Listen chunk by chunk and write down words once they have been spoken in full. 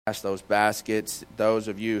those baskets. Those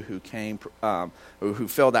of you who came, who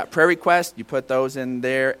filled out prayer requests, you put those in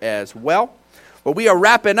there as well. Well, we are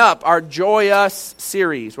wrapping up our Joy Us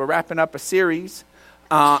series. We're wrapping up a series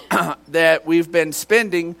that we've been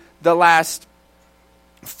spending the last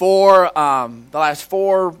 4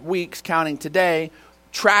 weeks, counting today,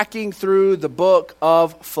 tracking through the book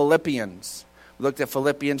of Philippians. We looked at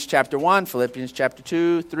Philippians chapter 1, Philippians chapter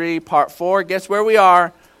 2, 3, part 4. Guess where we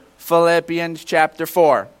are? Philippians chapter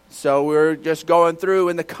 4. So we're just going through,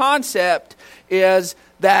 and the concept is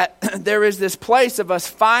that there is this place of us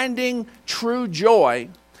finding true joy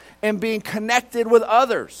and being connected with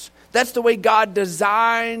others. That's the way God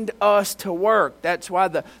designed us to work. That's why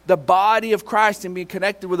the body of Christ and being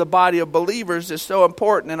connected with a body of believers is so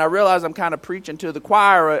important. And I realize I'm kind of preaching to the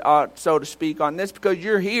choir, so to speak, on this, because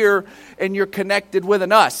you're here and you're connected with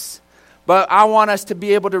an us. But I want us to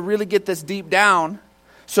be able to really get this deep down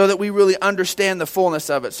so that we really understand the fullness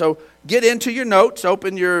of it. So get into your notes,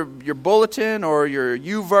 open your bulletin or your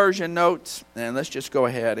YouVersion notes, and let's just go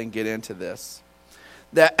ahead and get into this.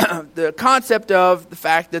 The concept of the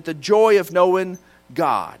fact that the joy of knowing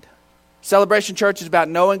God. Celebration Church is about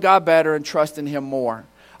knowing God better and trusting Him more.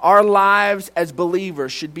 Our lives as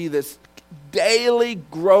believers should be this daily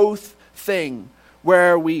growth thing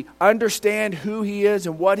where we understand who He is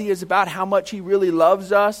and what He is about, how much He really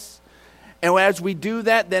loves us. And as we do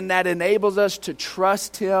that, then that enables us to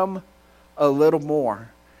trust Him a little more.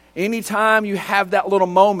 Anytime you have that little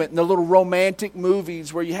moment in the little romantic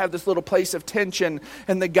movies where you have this little place of tension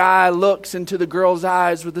and the guy looks into the girl's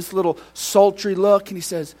eyes with this little sultry look and he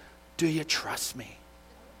says, "Do you trust me?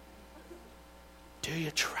 Do you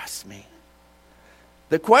trust me?"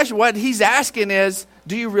 The question, what he's asking is,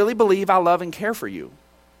 do you really believe I love and care for you?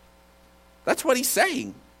 That's what he's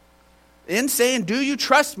saying. In saying, do you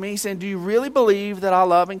trust me? He's saying, do you really believe that I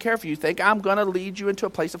love and care for you? Think I'm going to lead you into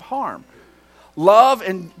a place of harm? Love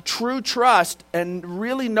and true trust and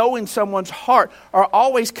really knowing someone's heart are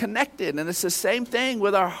always connected. And it's the same thing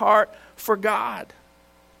with our heart for God.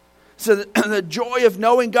 So the joy of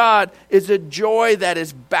knowing God is a joy that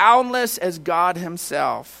is boundless as God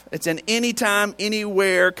Himself. It's an anytime,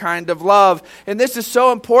 anywhere kind of love. And this is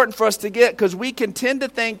so important for us to get because we can tend to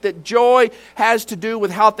think that joy has to do with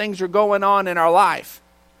how things are going on in our life.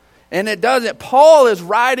 And it doesn't. Paul is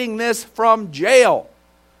writing this from jail.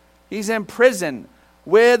 He's in prison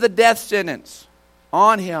with a death sentence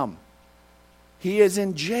on him. He is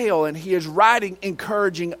in jail and he is writing,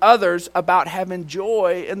 encouraging others about having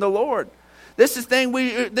joy in the Lord. This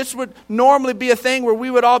would normally be a thing where we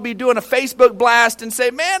would all be doing a Facebook blast and say,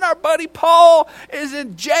 "Man, our buddy Paul is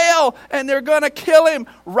in jail and they're going to kill him.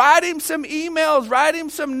 Write him some emails, write him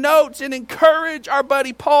some notes and encourage our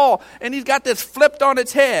buddy Paul." And he's got this flipped on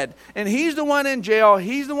its head. And he's the one in jail.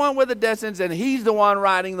 He's the one with the death sentence and he's the one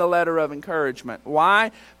writing the letter of encouragement. Why?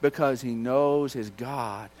 Because he knows his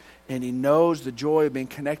God. And he knows the joy of being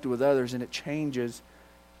connected with others, and it changes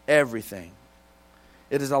everything.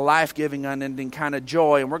 It is a life-giving, unending kind of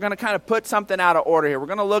joy. And we're going to kind of put something out of order here. We're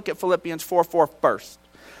going to look at Philippians 4:4 first.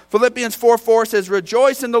 Philippians 4:4 says,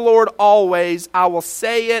 "Rejoice in the Lord always. I will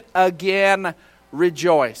say it again,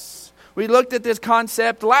 rejoice." We looked at this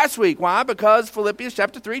concept last week. Why? Because Philippians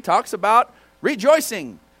chapter 3 talks about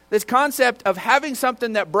rejoicing. This concept of having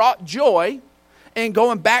something that brought joy and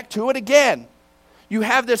going back to it again. You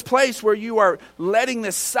have this place where you are letting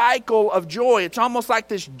this cycle of joy. It's almost like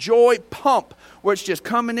this joy pump where it's just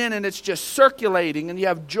coming in and it's just circulating. And you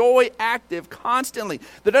have joy active constantly.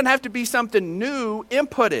 There doesn't have to be something new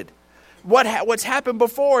inputted. What's happened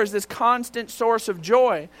before is this constant source of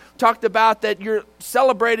joy. We talked about that you're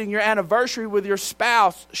celebrating your anniversary with your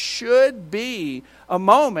spouse should be a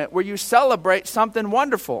moment where you celebrate something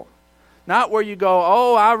wonderful. Not where you go,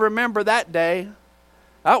 "Oh, I remember that day.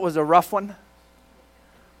 That was a rough one.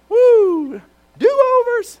 Woo!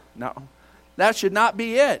 Do-overs." No, that should not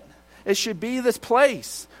be it. It should be this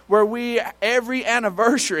place where every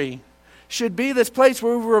anniversary should be this place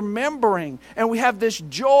where we're remembering and we have this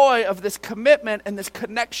joy of this commitment and this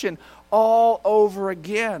connection all over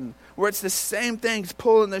again, where it's the same things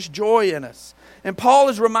pulling this joy in us. And Paul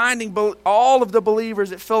is reminding all of the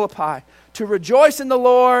believers at Philippi to rejoice in the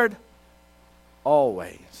Lord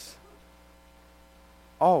always.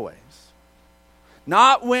 Always.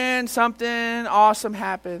 Not when something awesome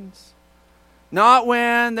happens. Not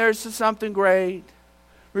when there's something great.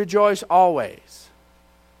 Rejoice always.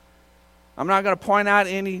 I'm not going to point out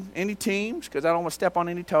any teams because I don't want to step on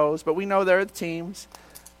any toes, but we know there are the teams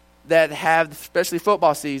that have, especially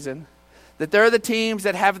football season, that there are the teams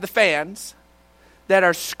that have the fans that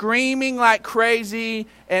are screaming like crazy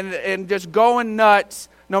and just going nuts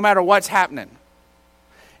no matter what's happening.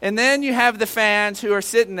 And then you have the fans who are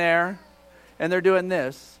sitting there, and they're doing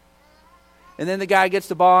this. And then the guy gets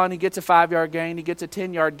the ball, and he gets a 5-yard gain. He gets a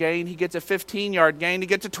 10-yard gain. He gets a 15-yard gain. He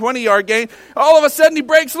gets a 20-yard gain. All of a sudden, he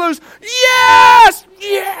breaks loose. Yes!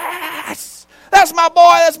 Yes! That's my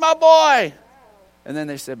boy. That's my boy. And then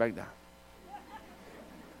they sit back down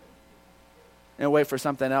and wait for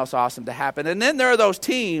something else awesome to happen. And then there are those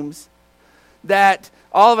teams that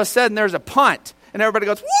all of a sudden there's a punt, and everybody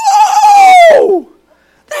goes, whoa!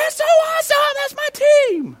 That's so awesome. That's my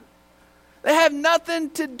team. They have nothing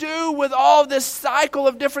to do with all this cycle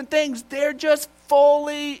of different things. They're just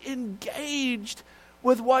fully engaged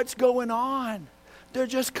with what's going on. They're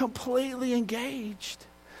just completely engaged.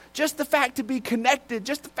 Just the fact to be connected,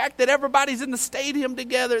 just the fact that everybody's in the stadium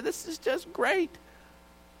together, this is just great.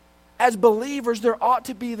 As believers, there ought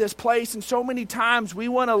to be this place, and so many times we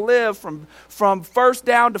want to live from first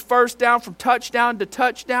down to first down, from touchdown to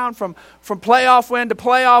touchdown, from playoff win to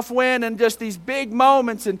playoff win, and just these big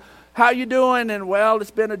moments, and how you doing? And, well,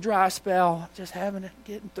 it's been a dry spell, just having it,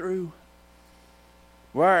 getting through.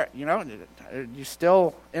 Where, are you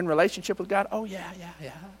still in relationship with God? Oh, yeah.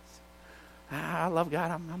 I love God.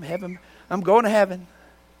 I'm heaven. I'm going to heaven.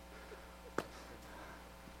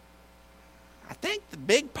 I think the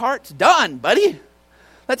big part's done, buddy.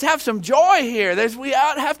 Let's have some joy here. We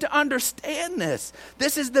have to understand this.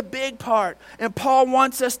 This is the big part. And Paul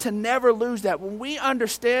wants us to never lose that. When we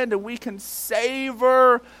understand and we can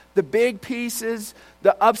savor the big pieces,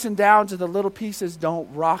 the ups and downs of the little pieces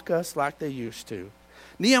don't rock us like they used to.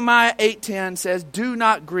 Nehemiah 8:10 says, do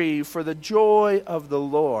not grieve, for the joy of the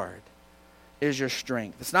Lord is your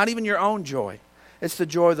strength. It's not even your own joy. It's the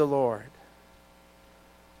joy of the Lord.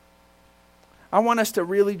 I want us to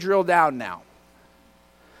really drill down now.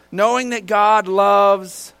 Knowing that God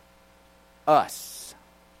loves us.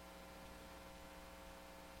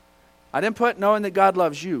 I didn't put knowing that God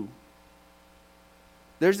loves you.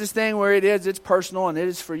 There's this thing where it's personal and it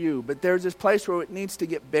is for you. But there's this place where it needs to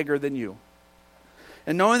get bigger than you.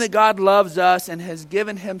 And knowing that God loves us and has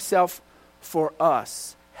given himself for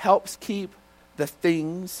us helps keep the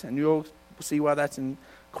things, and you'll see why that's in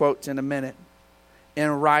quotes in a minute, in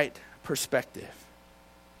right perspective.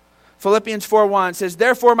 Philippians 4:1 says,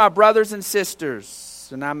 therefore, my brothers and sisters,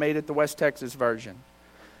 and I made it the West Texas version,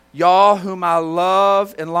 y'all whom I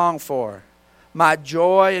love and long for, my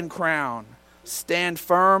joy and crown, stand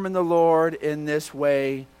firm in the Lord in this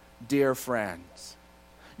way, dear friends.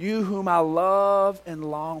 You whom I love and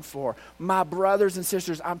long for, my brothers and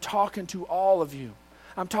sisters, I'm talking to all of you.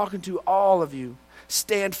 I'm talking to all of you.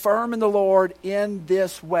 Stand firm in the Lord in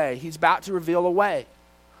this way. He's about to reveal a way.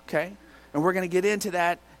 Okay? And we're going to get into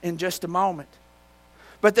that in just a moment.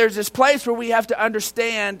 But there's this place where we have to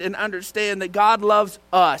understand that God loves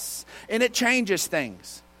us. And it changes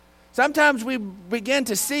things. Sometimes we begin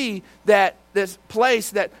to see that this place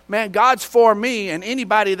that, man, God's for me, and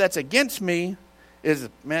anybody that's against me is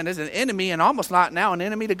an enemy, and almost not now an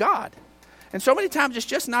enemy to God. And so many times it's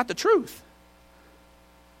just not the truth.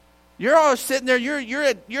 You're all sitting there, you're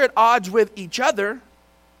at odds with each other.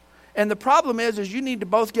 And the problem is you need to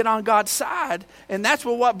both get on God's side, and that's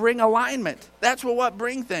what bring alignment. That's what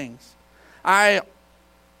bring things.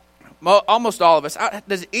 Almost all of us.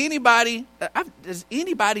 Does anybody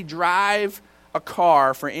drive a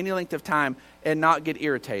car for any length of time and not get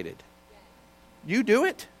irritated? You do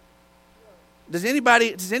it? Does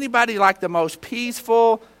anybody like the most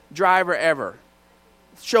peaceful driver ever?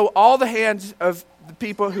 Show all the hands of the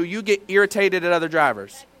people who you get irritated at other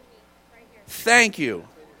drivers. Thank you.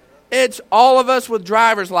 It's all of us with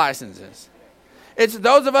driver's licenses. It's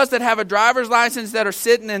those of us that have a driver's license that are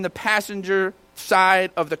sitting in the passenger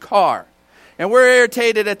side of the car. And we're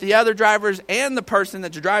irritated at the other drivers and the person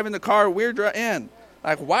that's driving the car we're in.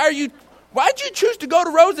 Like, why'd you choose to go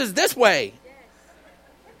to Rose's this way?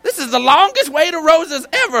 This is the longest way to Rose's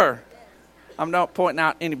ever. I'm not pointing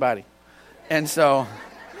out anybody. And so...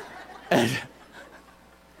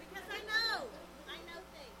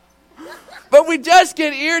 But we just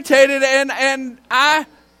get irritated, and I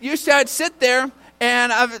used to sit there,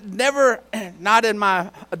 and I've never, not in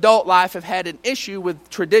my adult life, have had an issue with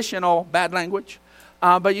traditional bad language.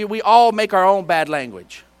 But we all make our own bad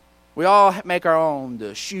language. We all make our own,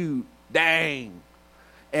 the shoot, dang.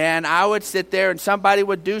 And I would sit there, and somebody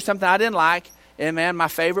would do something I didn't like, and man, my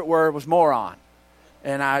favorite word was moron.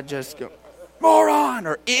 And I'd just go, moron,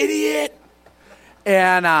 or idiot.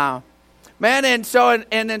 And, and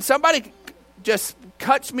then somebody just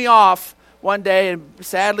cuts me off one day, and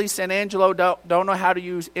sadly San Angelo don't know how to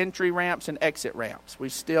use entry ramps and exit ramps. We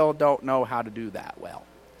still don't know how to do that well.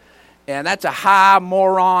 And that's a high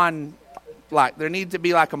moron there needs to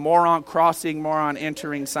be like a moron crossing, moron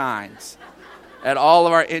entering signs at all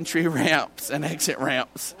of our entry ramps and exit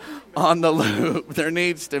ramps on the loop. There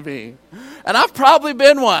needs to be. And I've probably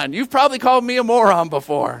been one. You've probably called me a moron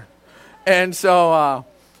before. And so,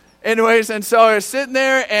 anyways, and so I was sitting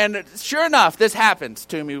there, and sure enough, this happens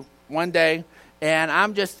to me one day, and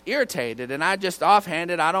I'm just irritated, and I just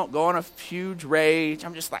offhanded. I don't go in a huge rage.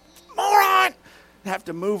 I'm just like, moron! I have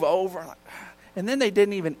to move over. And then they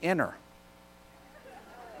didn't even enter.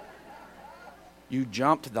 You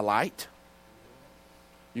jumped the light.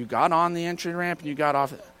 You got on the entry ramp, and you got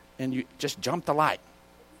off, and you just jumped the light.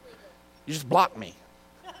 You just blocked me.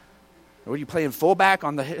 Were you playing fullback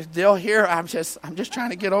on the deal here? I'm just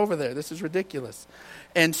trying to get over there. This is ridiculous.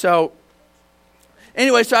 And so,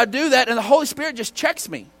 anyway, so I do that, and the Holy Spirit just checks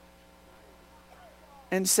me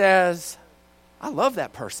and says, I love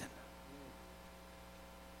that person.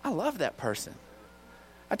 I love that person.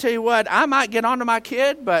 I tell you what, I might get onto my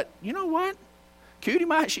kid, but you know what? Cutie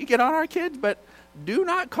she get on our kids, but do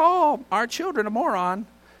not call our children a moron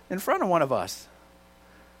in front of one of us.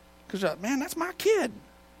 Because, man, that's my kid.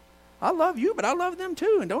 I love you, but I love them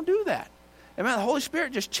too, and don't do that. And man, the Holy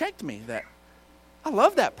Spirit just checked me that I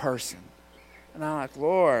love that person. And I'm like,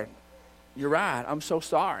 Lord, you're right. I'm so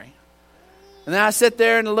sorry. And then I sit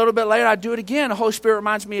there, and a little bit later, I do it again. The Holy Spirit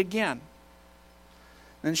reminds me again.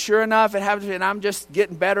 And sure enough, it happens, and I'm just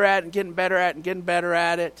getting better at it, and getting better at it, and getting better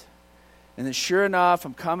at it. And then sure enough,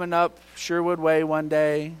 I'm coming up Sherwood Way one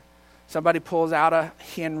day. Somebody pulls out a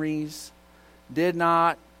Henry's. Did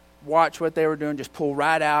not watch what they were doing, just pull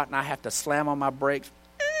right out, and I have to slam on my brakes.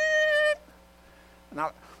 And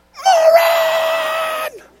I'm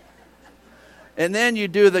moron! And then you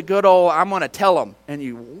do the good old, I'm going to tell them, and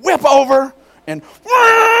you whip over and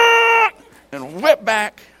whip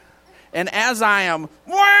back. And as I am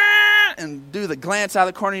and do the glance out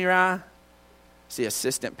of the corner of your eye, see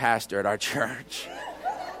assistant pastor at our church.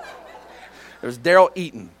 It was Daryl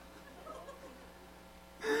Eaton.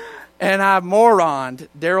 And I moroned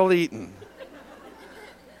Daryl Eaton.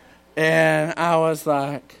 And I was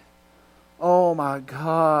like, oh my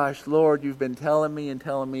gosh, Lord, you've been telling me, and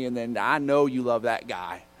then I know you love that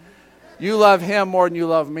guy. You love him more than you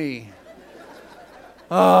love me.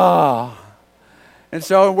 Oh. And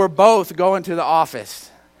so we're both going to the office.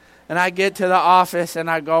 And I get to the office, and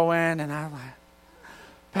I go in, and I'm like,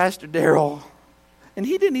 Pastor Daryl. And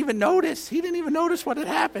he didn't even notice. He didn't even notice what had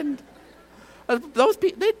happened. Those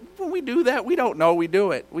people, when we do that, we don't know we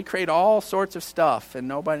do it. We create all sorts of stuff, and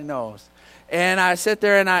nobody knows. And I sit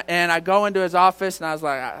there, and I go into his office, and I was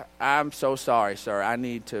like, I'm so sorry, sir. I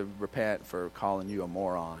need to repent for calling you a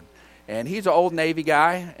moron. And he's an old Navy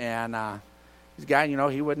guy, and he's a guy,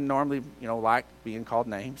 he wouldn't normally, like being called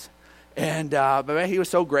names. And but man, he was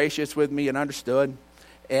so gracious with me and understood.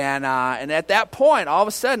 And at that point, all of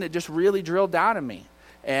a sudden, it just really drilled down in me.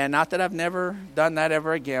 And not that I've never done that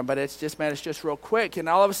ever again, but it's just real quick. And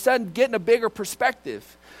all of a sudden, getting a bigger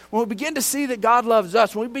perspective. When we begin to see that God loves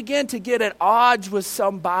us, when we begin to get at odds with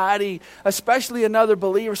somebody, especially another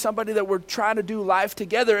believer, somebody that we're trying to do life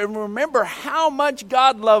together, and remember how much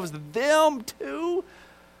God loves them too,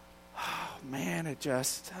 oh, man,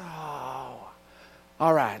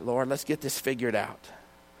 all right, Lord, let's get this figured out.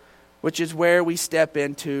 Which is where we step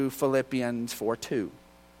into Philippians 4:2.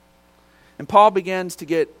 And Paul begins to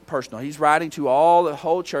get personal. He's writing to the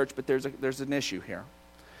whole church, but there's an issue here.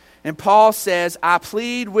 And Paul says, I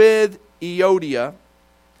plead with Euodia,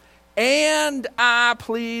 and I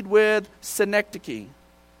plead with Synecdoche.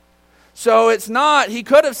 So it's not, he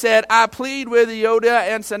could have said, I plead with Euodia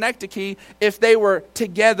and Synecdoche if they were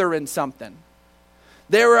together in something.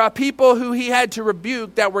 There were people who he had to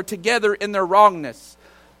rebuke that were together in their wrongness.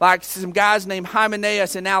 Like some guys named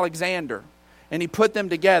Hymenaeus and Alexander. And he put them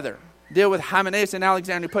together. Deal with Hymenaeus and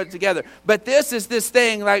Alexander, he put it together. But this is this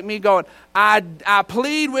thing like me going, I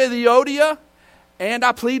plead with Euodia, and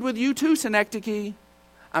I plead with you too, Synecdoche.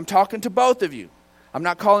 I'm talking to both of you. I'm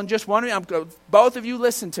not calling just one of you. Both of you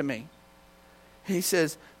listen to me. He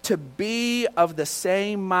says, to be of the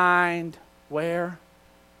same mind, where?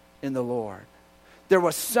 In the Lord. There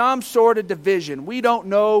was some sort of division. We don't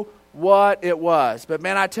know what it was. But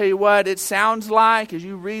man, I tell you what, it sounds like, as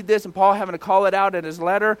you read this and Paul having to call it out in his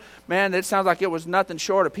letter, man, it sounds like it was nothing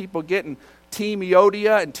short of people getting Team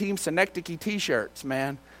Euodia and Team Synecdoche t-shirts,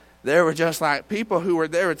 man. There were just like people who were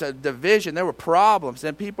there. It's a division. There were problems.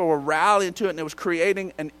 And people were rallying to it, and it was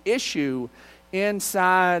creating an issue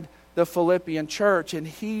inside the Philippian church. And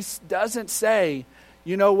he doesn't say,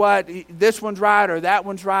 you know what, this one's right or that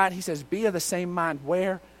one's right. He says, be of the same mind.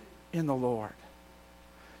 Where? In the Lord.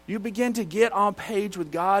 You begin to get on page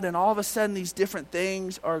with God, and all of a sudden these different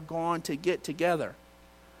things are going to get together.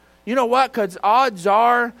 You know what? Because odds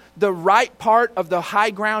are the right part of the high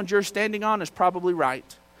ground you're standing on is probably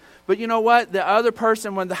right. But you know what? The other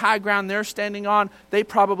person, when the high ground they're standing on, they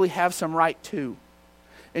probably have some right too.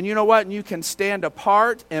 And you know what? You can stand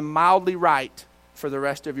apart and mildly right for the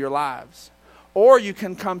rest of your lives. Or you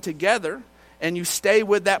can come together and you stay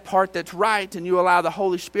with that part that's right, and you allow the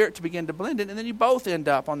Holy Spirit to begin to blend it, and then you both end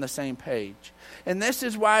up on the same page. And this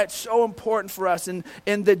is why it's so important for us. And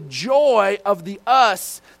the joy of the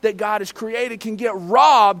us that God has created can get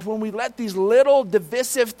robbed when we let these little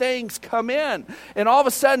divisive things come in. And all of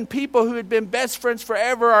a sudden, people who had been best friends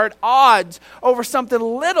forever are at odds over something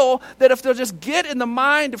little that if they'll just get in the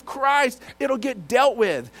mind of Christ, it'll get dealt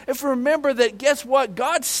with. If we remember that, guess what?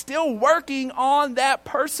 God's still working on that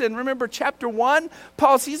person. Remember chapter 1?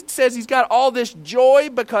 Paul says he's got all this joy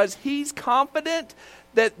because he's confident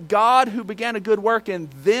that God who began a good work in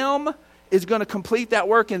them is going to complete that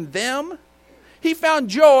work in them. He found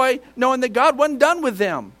joy knowing that God wasn't done with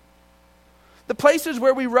them. The places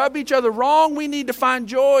where we rub each other wrong, we need to find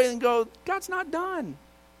joy and go, God's not done.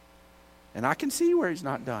 And I can see where he's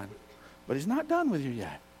not done. But he's not done with you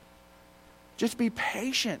yet. Just be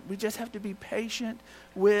patient. We just have to be patient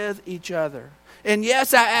with each other. And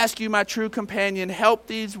yes, I ask you, my true companion, help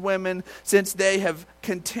these women since they have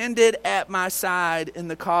contended at my side in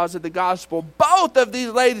the cause of the gospel. Both of these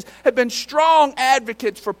ladies have been strong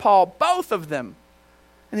advocates for Paul, both of them.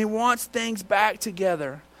 And he wants things back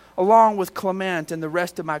together, along with Clement and the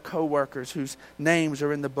rest of my co-workers whose names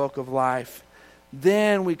are in the book of life.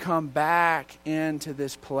 Then we come back into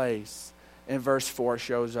this place, and verse 4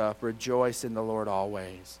 shows up, rejoice in the Lord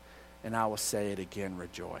always. And I will say it again,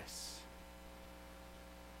 rejoice.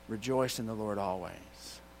 Rejoice in the Lord always.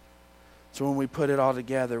 So when we put it all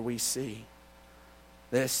together, we see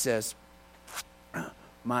this says,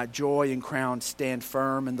 my joy and crown stand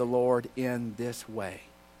firm in the Lord in this way.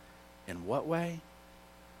 In what way?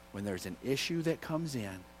 When there's an issue that comes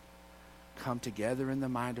in, come together in the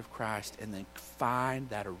mind of Christ and then find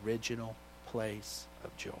that original place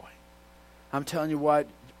of joy. I'm telling you what,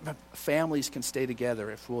 families can stay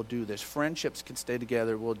together if we'll do this. Friendships can stay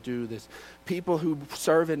together, we'll do this. People who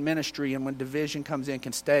serve in ministry and when division comes in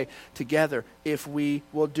can stay together if we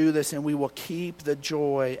will do this, and we will keep the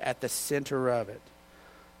joy at the center of it.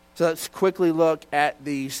 So let's quickly look at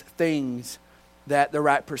these things that the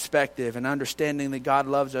right perspective and understanding that God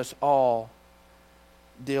loves us all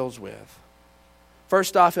deals with.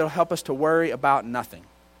 First off, it'll help us to worry about nothing.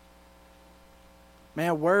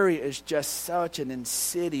 Man, worry is just such an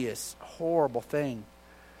insidious, horrible thing.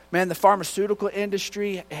 Man, the pharmaceutical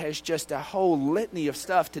industry has just a whole litany of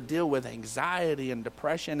stuff to deal with anxiety and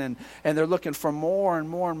depression, and they're looking for more and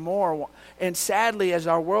more and more. And sadly, as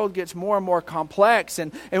our world gets more and more complex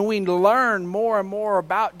and we learn more and more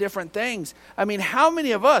about different things, I mean, how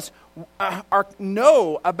many of us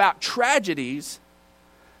know about tragedies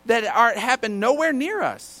that happen nowhere near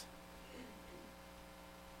us?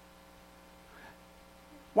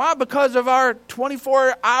 Why? Because of our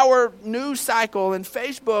 24-hour news cycle and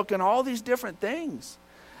Facebook and all these different things.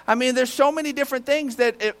 I mean, there's so many different things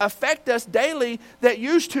that affect us daily that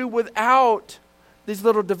used to, without these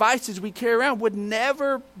little devices we carry around, would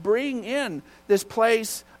never bring in this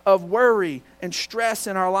place of worry and stress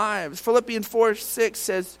in our lives. Philippians 4:6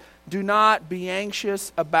 says, do not be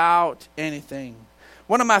anxious about anything.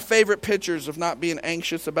 One of my favorite pictures of not being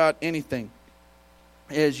anxious about anything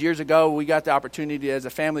is years ago we got the opportunity as a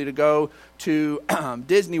family to go to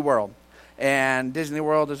Disney World. And Disney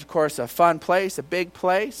World is, of course, a fun place, a big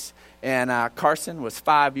place. And Carson was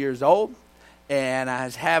 5 years old. And I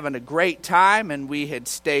was having a great time, and we had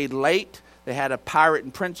stayed late. They had a pirate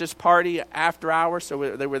and princess party after hours,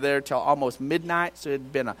 so they were there till almost midnight. So it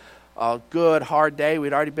had been a good, hard day.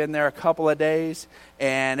 We'd already been there a couple of days,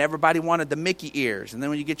 and everybody wanted the Mickey ears. And then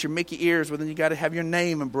when you get your Mickey ears, well, then you got to have your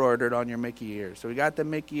name embroidered on your Mickey ears. So we got the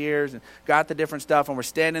Mickey ears and got the different stuff, and we're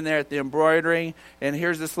standing there at the embroidery, and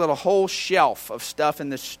here's this little whole shelf of stuff in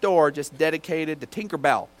the store just dedicated to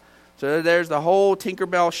Tinkerbell. So there's the whole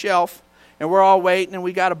Tinkerbell shelf, and we're all waiting, and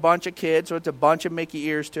we got a bunch of kids, so it's a bunch of Mickey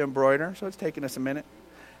ears to embroider, so it's taking us a minute.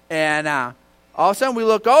 And all of a sudden we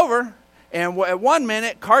look over, and at 1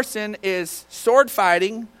 minute, Carson is sword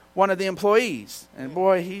fighting one of the employees. And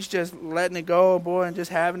boy, he's just letting it go, boy, and just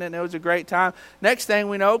having it, and it was a great time. Next thing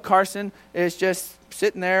we know, Carson is just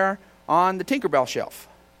sitting there on the Tinkerbell shelf.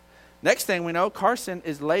 Next thing we know, Carson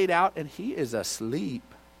is laid out, and he is asleep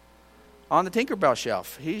on the Tinkerbell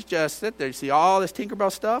shelf. He's just sitting there. You see all this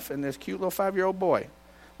Tinkerbell stuff and this cute little 5-year-old boy.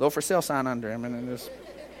 Little for sale sign under him. And this.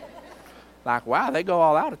 Like, wow, they go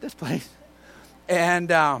all out at this place.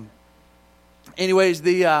 And anyways,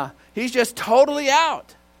 he's just totally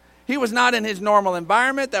out. He was not in his normal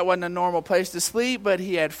environment. That wasn't a normal place to sleep, but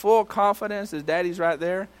he had full confidence. His daddy's right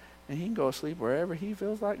there, and he can go to sleep wherever he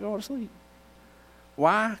feels like going to sleep.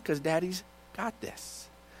 Why? Because daddy's got this.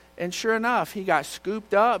 And sure enough, he got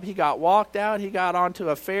scooped up, he got walked out, he got onto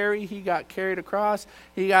a ferry, he got carried across,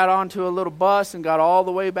 he got onto a little bus and got all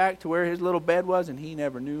the way back to where his little bed was, and he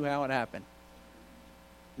never knew how it happened.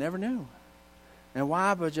 Never knew. And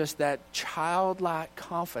why? But just that childlike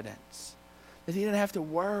confidence that he didn't have to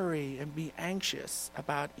worry and be anxious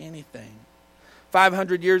about anything.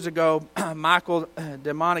 500 years ago, Michael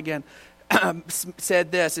de Monaghan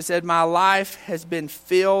said this. He said, "My life has been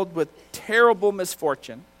filled with terrible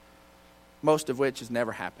misfortune, most of which has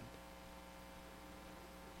never happened."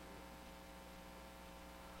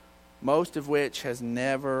 Most of which has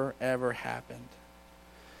never, ever happened.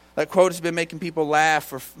 That quote has been making people laugh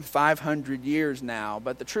for 500 years now,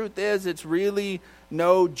 but the truth is it's really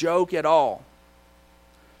no joke at all.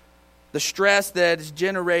 The stress that is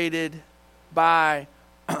generated by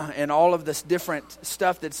and all of this different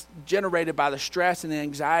stuff that's generated by the stress and the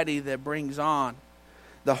anxiety that brings on,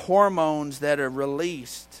 the hormones that are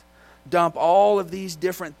released, dump all of these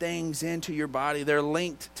different things into your body. They're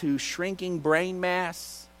linked to shrinking brain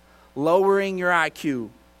mass, lowering your IQ.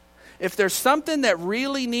 If there's something that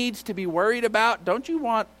really needs to be worried about, don't you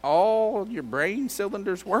want all your brain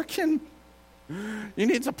cylinders working? You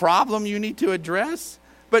need a problem you need to address.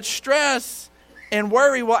 But stress and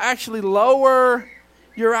worry will actually lower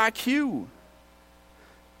your IQ.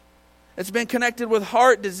 It's been connected with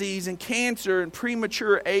heart disease and cancer and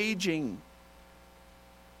premature aging.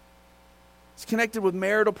 It's connected with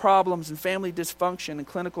marital problems and family dysfunction and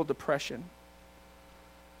clinical depression,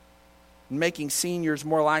 and making seniors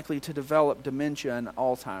more likely to develop dementia and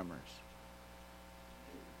Alzheimer's.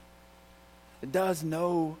 It does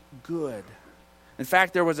no good. In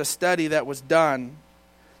fact, there was a study that was done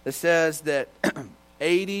that says that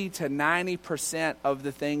 80 to 90% of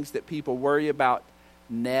the things that people worry about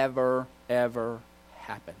never, ever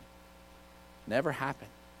happen. Never happen.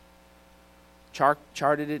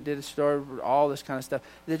 Charted it, did a story, all this kind of stuff.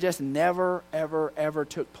 It just never, ever, ever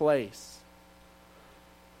took place.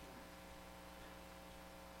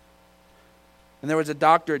 And there was a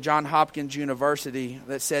doctor at Johns Hopkins University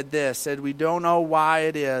that said this, said, "We don't know why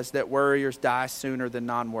it is that worriers die sooner than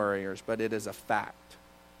non-worriers, but it is a fact."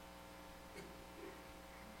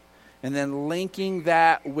 And then linking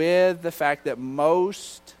that with the fact that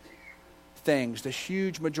most things, the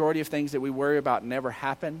huge majority of things that we worry about never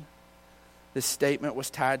happen, this statement was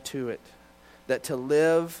tied to it, that to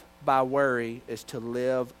live by worry is to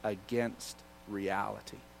live against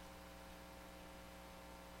reality.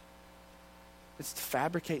 It's to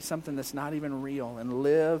fabricate something that's not even real and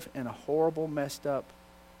live in a horrible, messed up,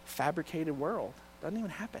 fabricated world. Doesn't even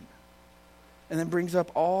happen. And then brings up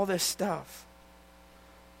all this stuff.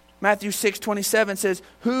 Matthew 6:27 says,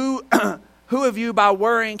 Who of you by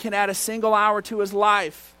worrying can add a single hour to his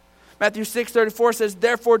life? Matthew 6:34 says,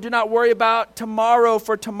 "Therefore do not worry about tomorrow,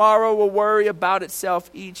 for tomorrow will worry about itself.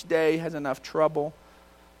 Each day has enough trouble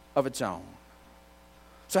of its own."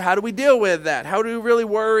 So how do we deal with that? How do we really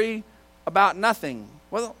worry about nothing?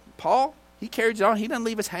 Well, Paul, he carries it on. He doesn't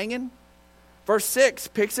leave us hanging. Verse 6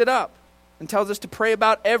 picks it up and tells us to pray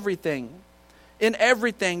about everything. In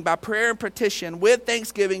everything, by prayer and petition, with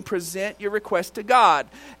thanksgiving, present your request to God.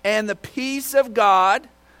 And the peace of God,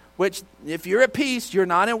 which if you're at peace, you're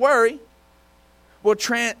not in worry, which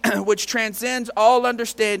transcends all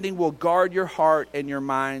understanding, will guard your heart and your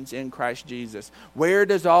minds in Christ Jesus. Where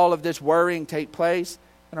does all of this worrying take place?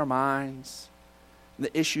 In our minds, in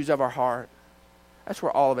the issues of our heart. That's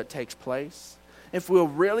where all of it takes place. If we'll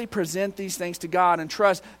really present these things to God and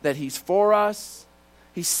trust that He's for us,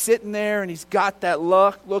 He's sitting there and He's got that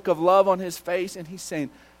look of love on His face, and He's saying,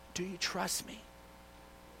 "Do you trust me?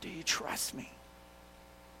 Do you trust me?"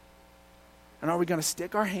 And are we going to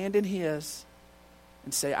stick our hand in His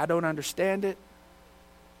and say, "I don't understand it.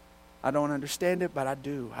 I don't understand it, but I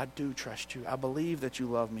do. I do trust you. I believe that you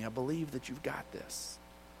love me. I believe that you've got this."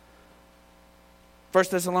 1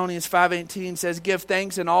 Thessalonians 5:18 says, "Give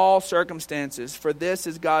thanks in all circumstances, for this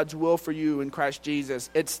is God's will for you in Christ Jesus."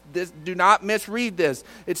 It's this. Do not misread this.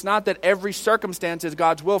 It's not that every circumstance is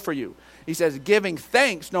God's will for you. He says giving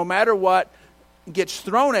thanks no matter what gets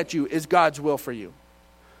thrown at you is God's will for you.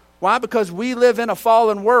 Why? Because we live in a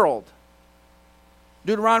fallen world.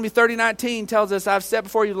 Deuteronomy 30:19 tells us, "I've set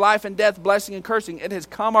before you life and death, blessing and cursing." It has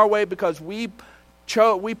come our way because we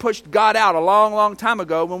we pushed God out a long, long time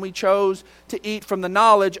ago when we chose to eat from the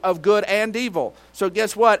knowledge of good and evil. So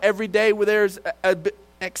guess what? Every day there's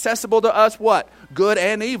accessible to us what? Good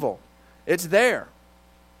and evil. It's there.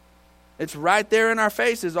 It's right there in our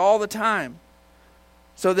faces all the time.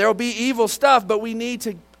 So there'll be evil stuff, but we need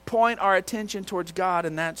to point our attention towards God,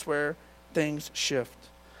 and that's where things shift.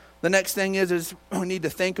 The next thing is we need to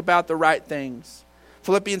think about the right things.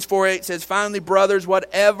 Philippians 4:8 says, finally, brothers,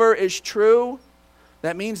 whatever is true,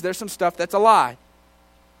 that means there's some stuff that's a lie.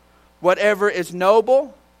 Whatever is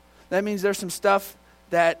noble, that means there's some stuff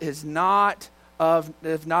that is not of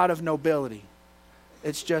nobility.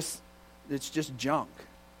 It's just junk.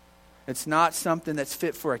 It's not something that's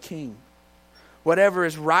fit for a king. Whatever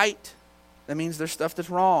is right, that means there's stuff that's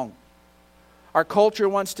wrong. Our culture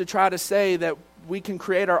wants to try to say that we can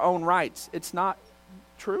create our own rights. It's not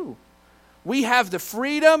true. We have the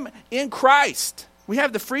freedom in Christ. We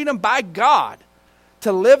have the freedom by God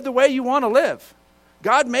to live the way you want to live.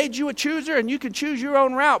 God made you a chooser, and you can choose your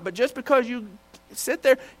own route. But just because you sit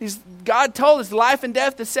there, God told us life and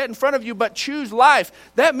death is set in front of you, but choose life.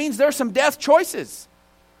 That means there's some death choices.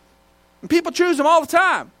 And people choose them all the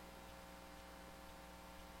time.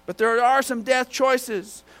 But there are some death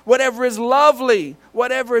choices. Whatever is lovely,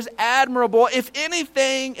 whatever is admirable, if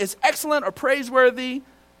anything is excellent or praiseworthy,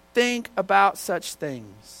 think about such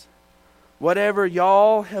things. Whatever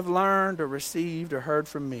y'all have learned or received or heard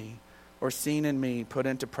from me or seen in me, put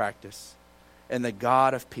into practice, and the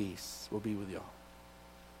God of peace will be with y'all.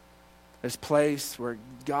 This place where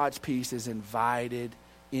God's peace is invited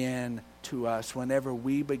in to us whenever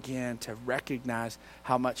we begin to recognize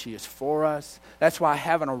how much He is for us. That's why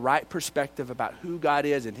having a right perspective about who God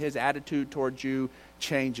is and His attitude towards you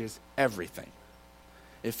changes everything.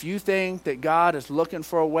 If you think that God is looking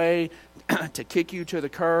for a way to kick you to the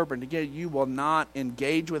curb and to get you will not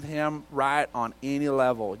engage with Him right on any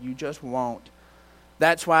level. You just won't.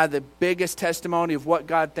 That's why the biggest testimony of what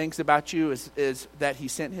God thinks about you is that He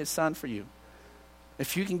sent His Son for you.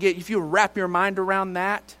 If you wrap your mind around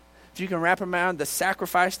that, if you can wrap around the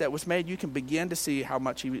sacrifice that was made, you can begin to see how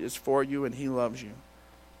much He is for you and He loves you.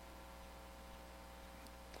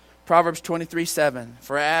 Proverbs 23:7,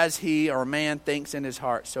 for as he or man thinks in his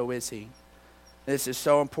heart, so is he. This is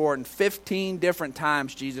so important. 15 different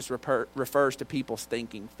times Jesus refers to people's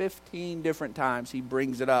thinking. 15 different times He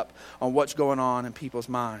brings it up on what's going on in people's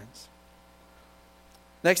minds.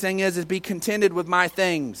 Next thing is be contented with my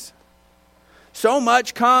things. So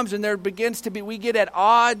much comes and there begins to be, we get at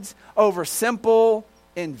odds over simple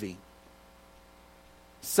envy.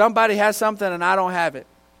 Somebody has something and I don't have it.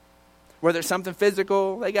 Whether it's something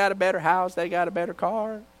physical, they got a better house, they got a better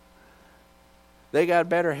car, they got a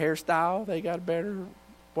better hairstyle, they got a better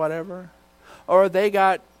whatever. Or they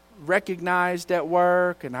got recognized at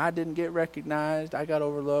work and I didn't get recognized, I got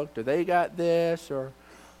overlooked, or they got this,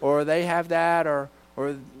 or they have that, or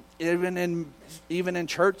even in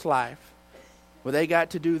church life. Well, they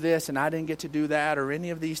got to do this and I didn't get to do that, or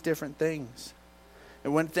any of these different things.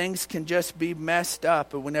 And when things can just be messed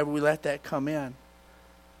up, and whenever we let that come in.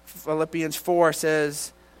 Philippians 4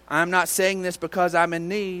 says, I'm not saying this because I'm in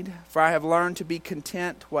need, for I have learned to be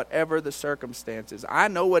content whatever the circumstances. I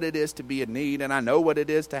know what it is to be in need, and I know what it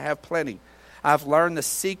is to have plenty. I've learned the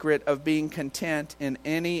secret of being content in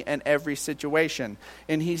any and every situation.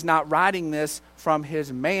 And he's not writing this from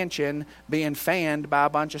his mansion being fanned by a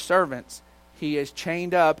bunch of servants. He is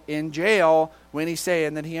chained up in jail when he's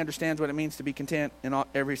saying that he understands what it means to be content in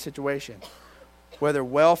every situation. Whether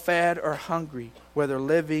well-fed or hungry, whether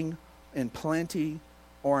living in plenty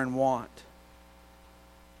or in want.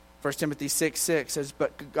 1 Timothy 6:6 says,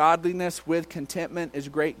 but godliness with contentment is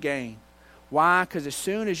great gain. Why? Because as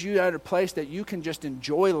soon as you are at a place that you can just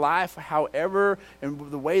enjoy life however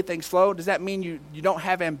and the way things flow, does that mean you don't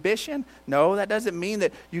have ambition? No, that doesn't mean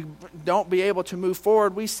that you don't be able to move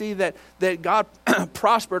forward. We see that God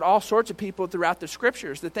prospered all sorts of people throughout the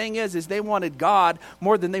Scriptures. The thing is they wanted God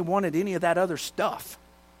more than they wanted any of that other stuff.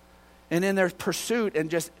 And in their pursuit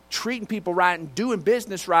and just treating people right and doing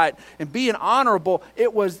business right and being honorable,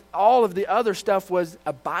 it was all of the other stuff was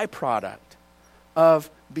a byproduct of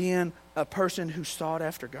being a person who sought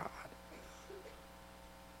after God.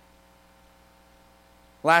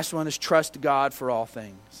 Last one is trust God for all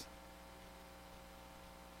things.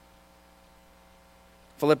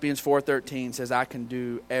 Philippians 4:13 says, I can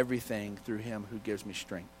do everything through Him who gives me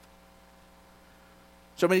strength.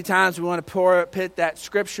 So many times we want to put that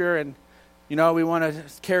scripture and, we want to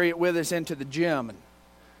carry it with us into the gym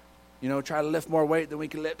and, try to lift more weight than we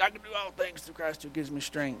can lift. I can do all things through Christ who gives me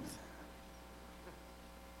strength.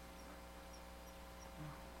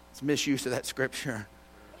 It's misuse of that scripture.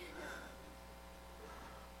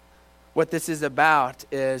 What this is about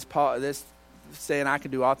is Paul, this saying I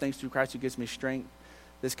can do all things through Christ who gives me strength.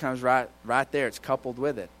 This comes right there. It's coupled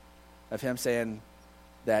with it, of him saying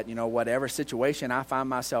that, whatever situation I find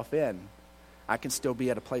myself in, I can still be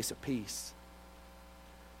at a place of peace.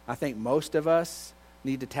 I think most of us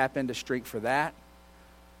need to tap into strength for that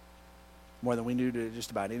more than we do to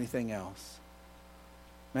just about anything else.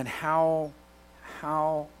 Man, how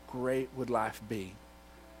great would life be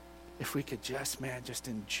if we could just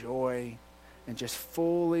enjoy and just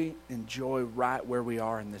fully enjoy right where we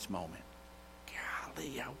are in this moment.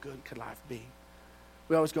 Golly, how good could life be?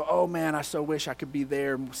 We always go, oh man, I so wish I could be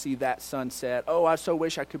there and see that sunset. Oh, I so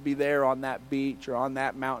wish I could be there on that beach or on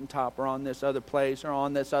that mountaintop or on this other place or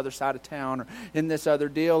on this other side of town or in this other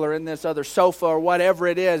deal or in this other sofa or whatever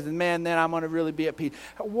it is. And man, then I'm going to really be at peace.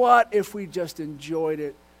 What if we just enjoyed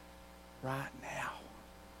it right now?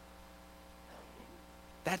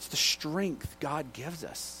 That's the strength God gives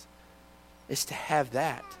us, is to have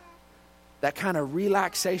that kind of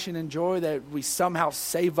relaxation and joy that we somehow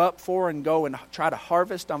save up for and go and try to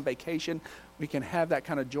harvest on vacation. We can have that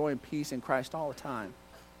kind of joy and peace in Christ all the time.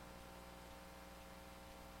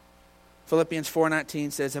 Philippians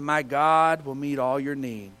 4:19 says, and my God will meet all your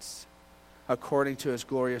needs according to his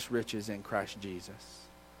glorious riches in Christ Jesus.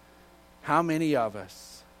 How many of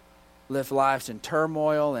us live lives in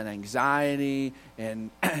turmoil and anxiety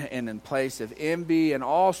and in place of envy and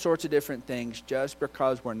all sorts of different things just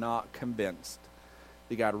because we're not convinced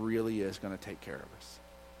that God really is going to take care of us?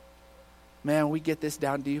 Man, we get this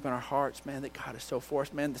down deep in our hearts, man, that God is so for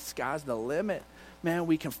us. Man, the sky's the limit. Man,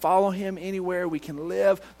 we can follow him anywhere. We can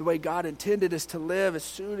live the way God intended us to live as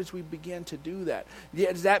soon as we begin to do that.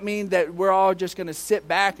 Yeah, does that mean that we're all just going to sit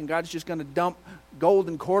back and God's just going to dump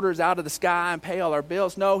golden quarters out of the sky and pay all our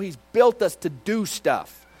bills? No, he's built us to do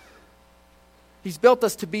stuff. He's built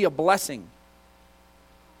us to be a blessing.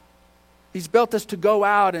 He's built us to go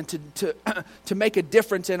out and to make a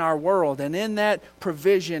difference in our world. And in that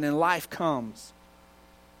provision and life comes.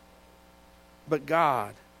 But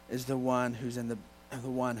God is the one who's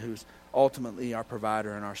who's ultimately our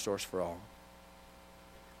provider and our source for all.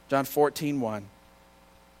 John 14:1.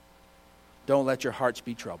 Don't let your hearts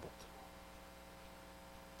be troubled.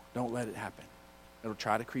 Don't let it happen. It'll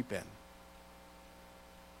try to creep in.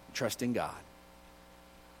 Trust in God.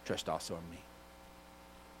 Trust also in me.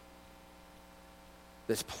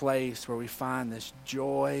 This place where we find this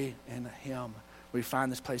joy in him. We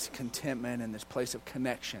find this place of contentment and this place of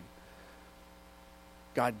connection.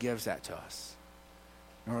 God gives that to us.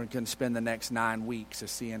 And we're going to spend the next 9 weeks of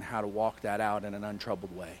seeing how to walk that out in an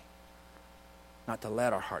untroubled way. Not to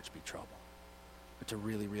let our hearts be troubled, but to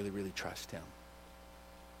really, really, really trust him.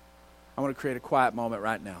 I want to create a quiet moment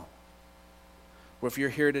right now. Where if you're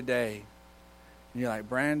here today and you're like,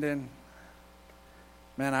 Brandon,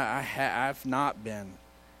 man, I've not been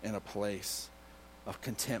in a place of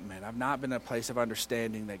contentment. I've not been in a place of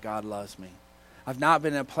understanding that God loves me. I've not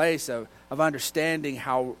been in a place of understanding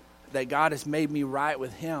how that God has made me right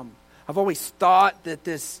with him. I've always thought that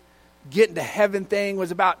this getting to heaven thing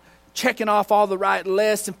was about checking off all the right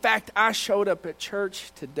lists. In fact, I showed up at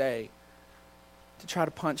church today to try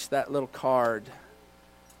to punch that little card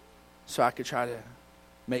so I could try to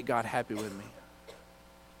make God happy with me.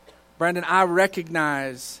 Brandon, I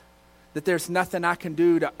recognize that there's nothing I can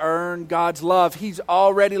do to earn God's love. He's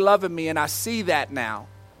already loving me, and I see that now.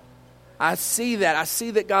 I see that. I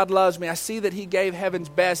see that God loves me. I see that he gave heaven's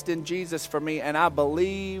best in Jesus for me, and I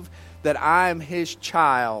believe that I'm his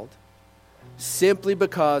child simply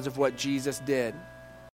because of what Jesus did.